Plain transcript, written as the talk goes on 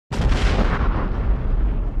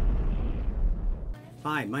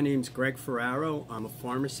Hi, my name's Greg Ferraro. I'm a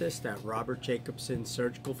pharmacist at Robert Jacobson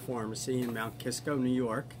Surgical Pharmacy in Mount Kisco, New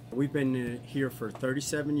York. We've been here for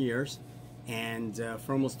 37 years, and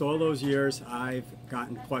for almost all those years I've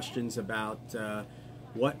gotten questions about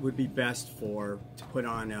what would be best to put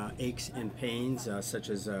on aches and pains such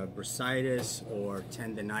as bursitis or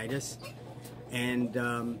tendonitis.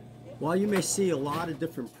 And while you may see a lot of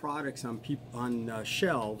different products on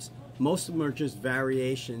shelves, most of them are just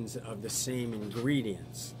variations of the same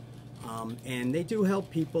ingredients. And they do help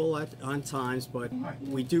people on times, but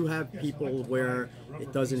we do have people where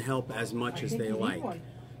it doesn't help as much as they like.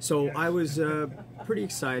 So I was pretty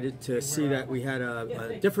excited to see that we had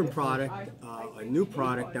a different product, a new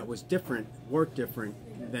product that was different, worked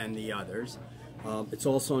different than the others. It's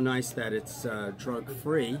also nice that it's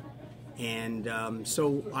drug-free. And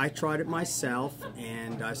so I tried it myself,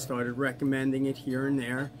 and I started recommending it here and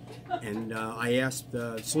there, and I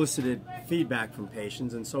solicited feedback from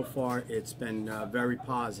patients, and so far it's been very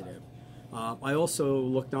positive. I also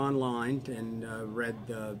looked online and read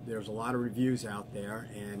there's a lot of reviews out there,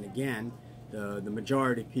 and again, the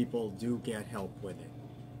majority of people do get help with it.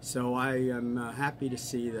 So I am happy to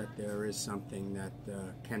see that there is something that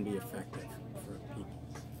can be effective.